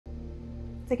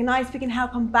Take a nice big inhale,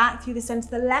 come back through the center.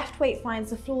 The left weight finds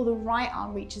the floor, the right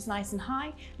arm reaches nice and high.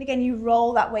 And again, you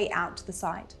roll that weight out to the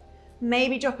side.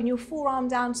 Maybe dropping your forearm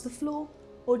down to the floor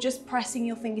or just pressing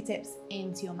your fingertips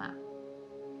into your mat.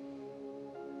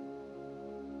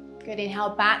 Good,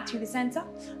 inhale back through the center.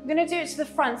 I'm gonna do it to the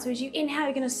front. So as you inhale,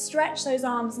 you're gonna stretch those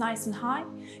arms nice and high.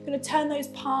 You're gonna turn those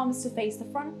palms to face the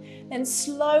front, then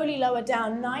slowly lower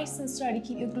down, nice and slowly.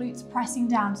 Keep your glutes pressing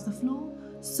down to the floor.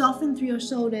 Soften through your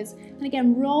shoulders. And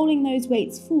again, rolling those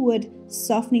weights forward,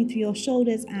 softening through your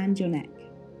shoulders and your neck.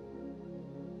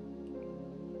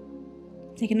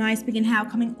 Take a nice big inhale,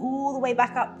 coming all the way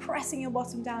back up, pressing your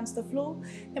bottom down to the floor.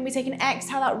 Then we take an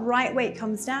exhale, that right weight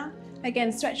comes down.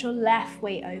 Again, stretch your left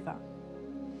weight over.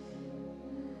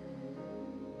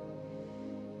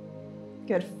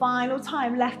 Good, final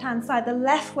time, left hand side, the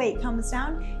left weight comes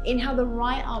down. Inhale, the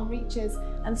right arm reaches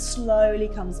and slowly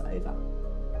comes over.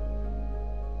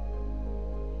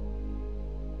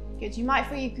 Good, you might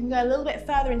feel you can go a little bit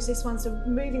further into this one, so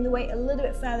moving the weight a little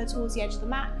bit further towards the edge of the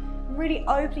mat, really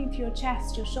opening through your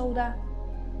chest, your shoulder.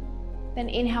 Then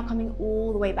inhale, coming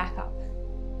all the way back up.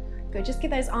 Good, just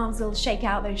give those arms a little shake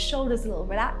out, those shoulders a little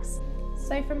relax.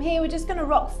 So from here, we're just gonna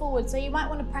rock forward. So you might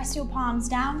wanna press your palms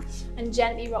down and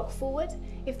gently rock forward.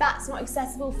 If that's not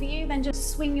accessible for you, then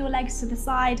just swing your legs to the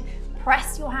side,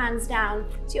 press your hands down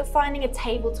so you're finding a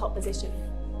tabletop position.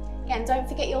 Again, don't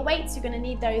forget your weights, you're gonna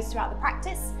need those throughout the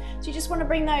practice. So you just wanna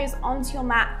bring those onto your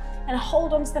mat and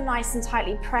hold onto them nice and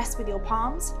tightly, press with your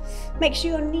palms. Make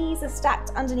sure your knees are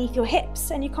stacked underneath your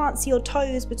hips and you can't see your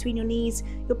toes between your knees.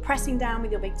 You're pressing down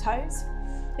with your big toes.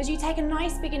 As you take a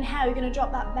nice big inhale, you're gonna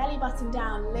drop that belly button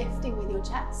down, lifting with your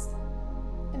chest.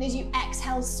 And as you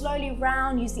exhale, slowly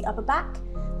round, use the upper back,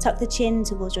 tuck the chin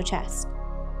towards your chest.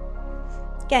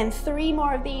 Again, 3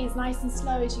 more of these, nice and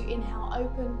slow as you inhale,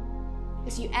 open.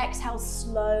 As you exhale,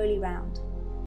 slowly round.